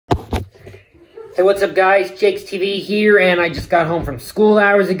Hey, what's up guys? JAYKESTV here, and I just got home from school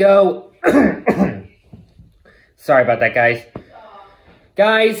hours ago. Sorry about that, guys.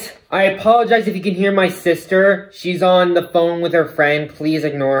 Guys, I apologize if you can hear my sister. She's on the phone with her friend. Please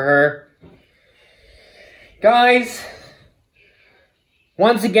ignore her. Guys,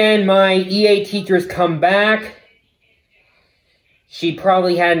 once again, my EA teacher's come back. She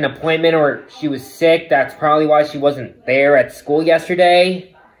probably had an appointment or she was sick. That's probably why she wasn't there at school yesterday.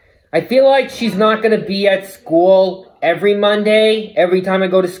 I feel like she's not going to be at school every Monday. Every time I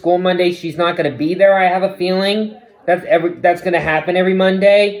go to school Monday, she's not going to be there. I have a feeling that's going to happen every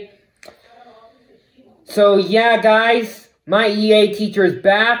Monday. So, yeah, guys, my EA teacher is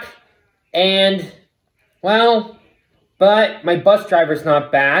back. And, well, but my bus driver's not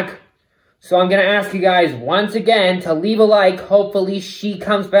back. So I'm going to ask you guys once again to leave a like. Hopefully she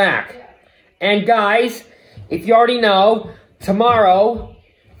comes back. And, guys, if you already know,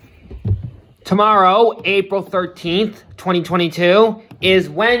 Tomorrow, April 13th, 2022, is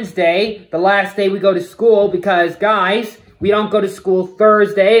Wednesday, the last day we go to school, because, guys, we don't go to school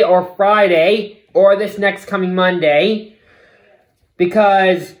Thursday or Friday or this next coming Monday,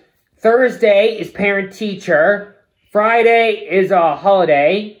 because Thursday is parent-teacher, Friday is a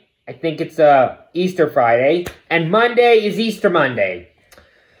holiday, I think it's Easter Friday, and Monday is Easter Monday.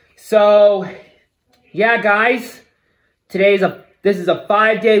 So, yeah, guys, this is a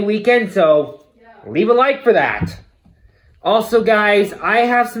 5-day weekend, so leave a like for that. Also, guys, I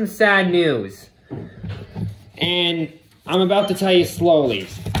have some sad news. And I'm about to tell you slowly.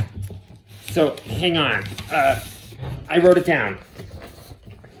 So, hang on. I wrote it down.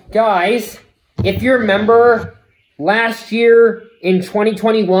 Guys, if you remember last year in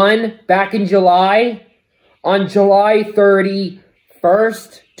 2021, back in July, on July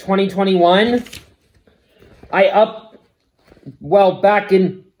 31st, 2021, back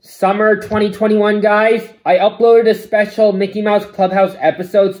in summer 2021, guys, I uploaded a special Mickey Mouse Clubhouse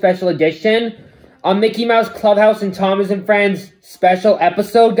episode special edition. A Mickey Mouse Clubhouse and Thomas and Friends special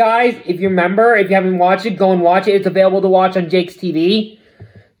episode, guys. If you remember, if you haven't watched it, go and watch it. It's available to watch on JAYKESTV.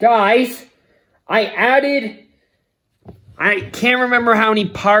 Guys, I can't remember how many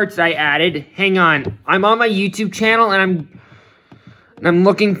parts I added. Hang on. I'm on my YouTube channel and I'm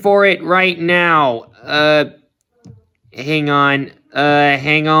looking for it right now. Hang on.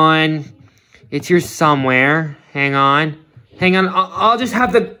 It's here somewhere. Hang on. I'll just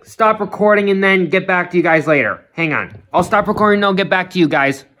have to stop recording and then get back to you guys later. Hang on. I'll stop recording and I'll get back to you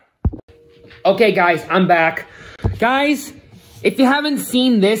guys. Okay, guys, I'm back. Guys, if you haven't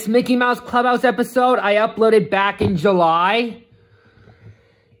seen this Mickey Mouse Clubhouse episode, I uploaded back in July.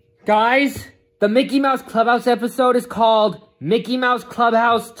 Guys, the Mickey Mouse Clubhouse episode is called Mickey Mouse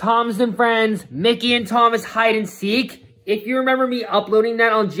Clubhouse, Thomas and Friends, Mickey and Thomas Hide and Seek. If you remember me uploading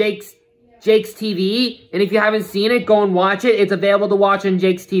that on JAYKESTV, and if you haven't seen it, go and watch it. It's available to watch on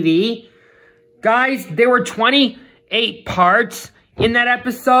JAYKESTV. Guys, there were 28 parts in that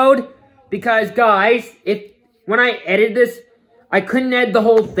episode, because, guys, when I edited this, I couldn't edit the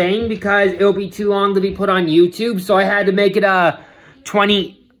whole thing because it would be too long to be put on YouTube, so I had to make it a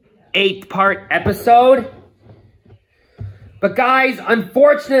 28-part episode. But, guys,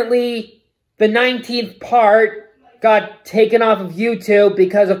 unfortunately, the 19th part got taken off of YouTube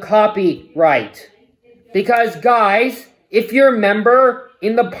because of copyright. Because, guys, if you remember,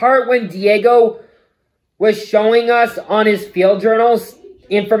 in the part when Diego was showing us on his field journals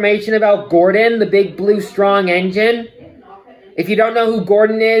information about Gordon, the big blue strong engine. If you don't know who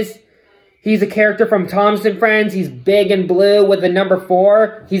Gordon is, he's a character from Thomas and Friends. He's big and blue with the number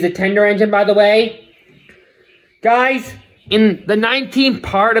 4. He's a tender engine, by the way. Guys, in the 19th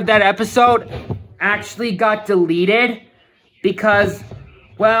part of that episode actually got deleted because,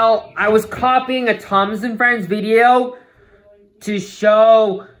 well, I was copying a Thomas and Friends video to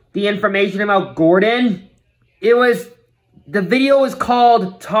show the information about Gordon. The video was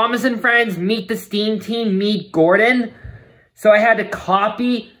called Thomas and Friends Meet the Steam Team Meet Gordon. So I had to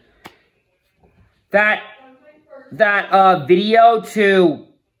copy that video to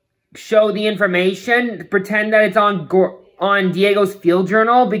show the information, pretend that it's on Diego's field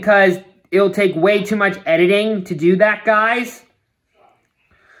journal, because it'll take way too much editing to do that, guys.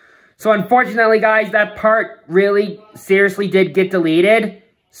 So unfortunately, guys, that part really seriously did get deleted.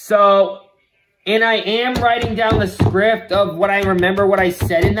 So, and I am writing down the script of what I remember what I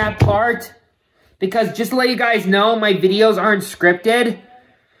said in that part. Because just to let you guys know, my videos aren't scripted.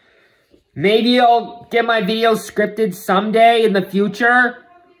 Maybe I'll get my videos scripted someday in the future.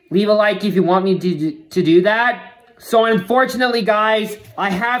 Leave a like if you want me to do that. So unfortunately, guys,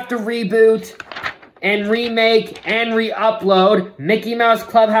 I have to reboot and remake and re-upload Mickey Mouse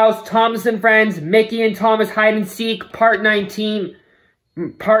Clubhouse, Thomas and Friends, Mickey and Thomas Hide and Seek, Part 19.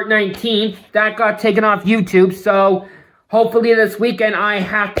 That got taken off YouTube, so hopefully this weekend I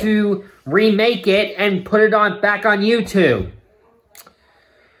have to remake it and put it back on YouTube.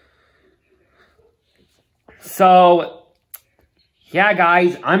 So, yeah,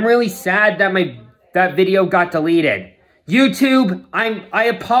 guys, I'm really sad that that video got deleted. YouTube, I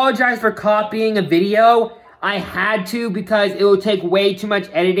apologize for copying a video. I had to because it would take way too much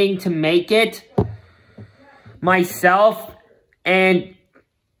editing to make it myself, and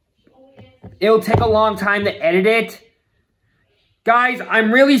it'll take a long time to edit it. Guys,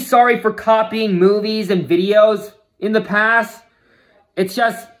 I'm really sorry for copying movies and videos in the past. It's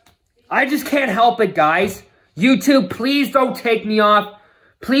just, I just can't help it, guys. YouTube, please don't take me off.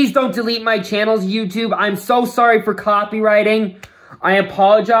 Please don't delete my channels, YouTube. I'm so sorry for copywriting. I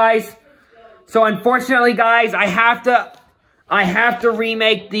apologize. So unfortunately, guys, I have to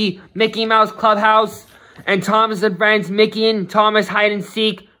remake the Mickey Mouse Clubhouse and Thomas and Friends, Mickey and Thomas Hide and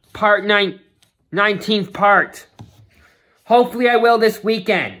Seek, Part 19th part. Hopefully I will this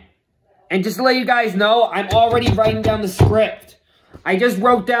weekend. And just to let you guys know, I'm already writing down the script. I just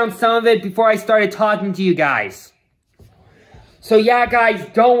wrote down some of it before I started talking to you guys. So yeah, guys,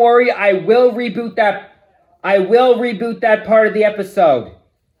 don't worry. I will reboot that part of the episode.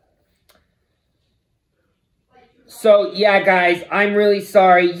 So yeah, guys, I'm really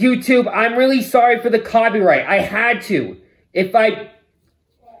sorry. YouTube, I'm really sorry for the copyright. I had to. If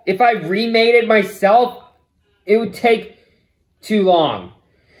I remade it myself, it would take too long.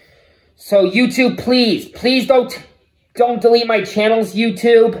 So YouTube, please don't delete my channels,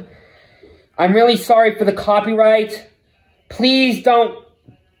 YouTube. I'm really sorry for the copyright. Please don't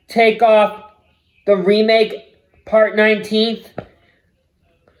take off the remake Part 19th.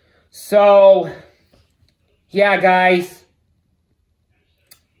 So, yeah, guys.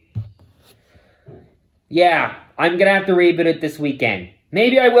 Yeah, I'm gonna have to reboot it this weekend.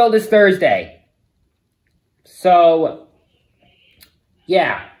 Maybe I will this Thursday. So,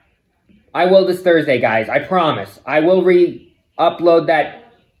 yeah. I will this Thursday, guys. I promise. I will re-upload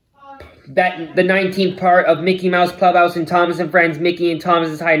the 19th part of Mickey Mouse Clubhouse and Thomas and Friends, Mickey and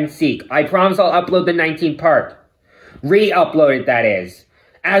Thomas's Hide and Seek. I promise I'll upload the 19th part. Re-upload it, that is.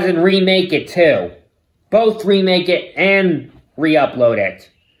 As in remake it, too. Both remake it and re-upload it.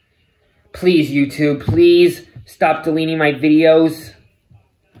 Please, YouTube, please stop deleting my videos.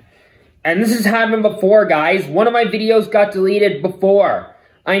 And this has happened before, guys. One of my videos got deleted before.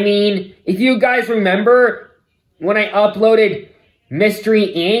 I mean, if you guys remember, when I uploaded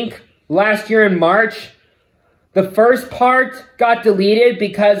Mystery Inc. last year in March, the first part got deleted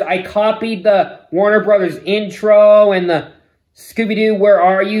because I copied the Warner Brothers intro and the Scooby-Doo Where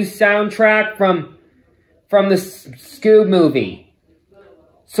Are You soundtrack from the Scoob movie.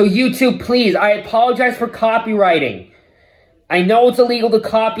 So YouTube, please, I apologize for copywriting. I know it's illegal to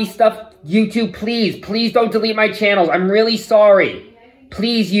copy stuff. YouTube, please don't delete my channels. I'm really sorry.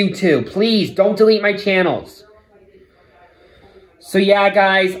 Please, YouTube, please, don't delete my channels. So yeah,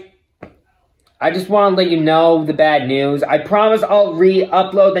 guys, I just want to let you know the bad news. I promise I'll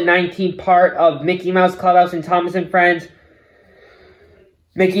re-upload the 19th part of Mickey Mouse Clubhouse and Thomas and Friends,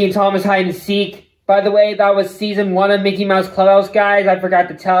 Mickey and Thomas Hide and Seek. By the way, that was Season 1 of Mickey Mouse Clubhouse, guys. I forgot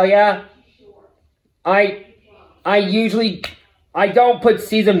to tell ya. I don't put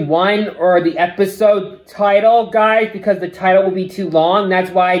Season 1 or the episode title, guys, because the title will be too long. That's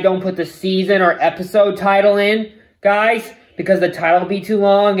why I don't put the season or episode title in, guys, because the title will be too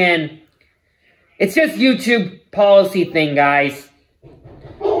long, and it's just YouTube policy thing, guys.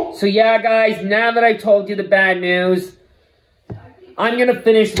 So yeah, guys, now that I told you the bad news, I'm going to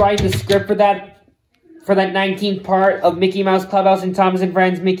finish writing the script for that 19th part of Mickey Mouse Clubhouse and Thomas and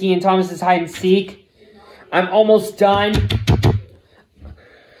Friends, Mickey and Thomas's Hide and Seek. I'm almost done.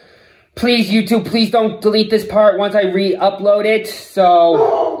 Please, YouTube, please don't delete this part once I re-upload it.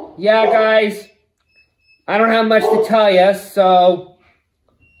 So, yeah, guys, I don't have much to tell you. So,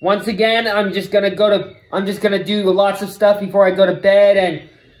 once again, I'm just gonna do lots of stuff before I go to bed, and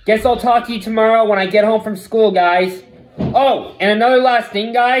guess I'll talk to you tomorrow when I get home from school, guys. Oh, and another last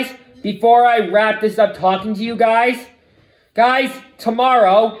thing, guys, before I wrap this up talking to you guys,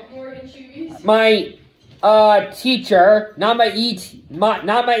 tomorrow, my teacher, not my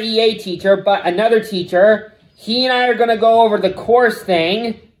EA teacher, but another teacher, he and I are going to go over the course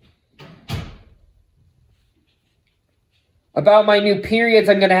thing about my new periods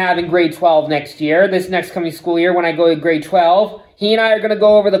I'm going to have in grade 12 next year, this next coming school year when I go to grade 12. He and I are going to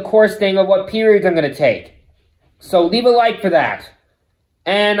go over the course thing of what periods I'm going to take. So leave a like for that.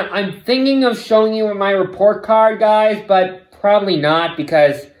 And I'm thinking of showing you my report card, guys, but probably not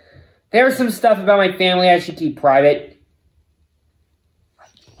because there's some stuff about my family I should keep private.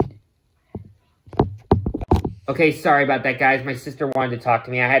 Okay, sorry about that, guys. My sister wanted to talk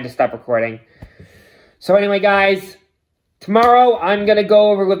to me. I had to stop recording. So anyway, guys, tomorrow I'm going to go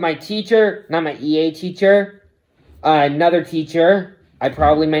over with my teacher, not my EA teacher, another teacher. I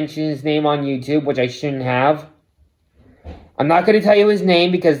probably mentioned his name on YouTube, which I shouldn't have. I'm not going to tell you his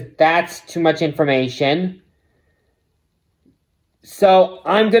name because that's too much information. So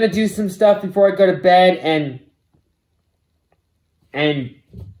I'm going to do some stuff before I go to bed and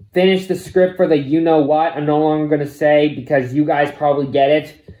finish the script for the you-know-what. I'm no longer going to say because you guys probably get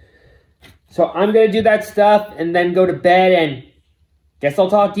it. So I'm going to do that stuff and then go to bed, and guess I'll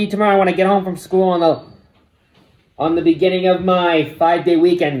talk to you tomorrow when I get home from school on the beginning of my 5-day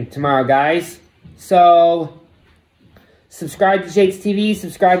weekend tomorrow, guys. So subscribe to JAYKESTV,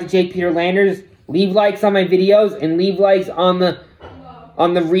 subscribe to Jake Peter Landers, leave likes on my videos, and leave likes on the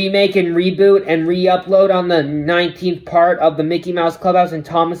remake and reboot and re-upload on the 19th part of the Mickey Mouse Clubhouse and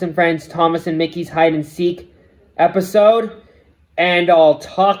Thomas and Friends, Thomas and Mickey's Hide and Seek episode. And I'll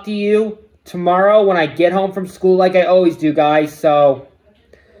talk to you tomorrow when I get home from school like I always do, guys. So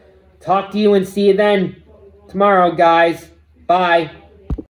talk to you and see you then tomorrow, guys. Bye.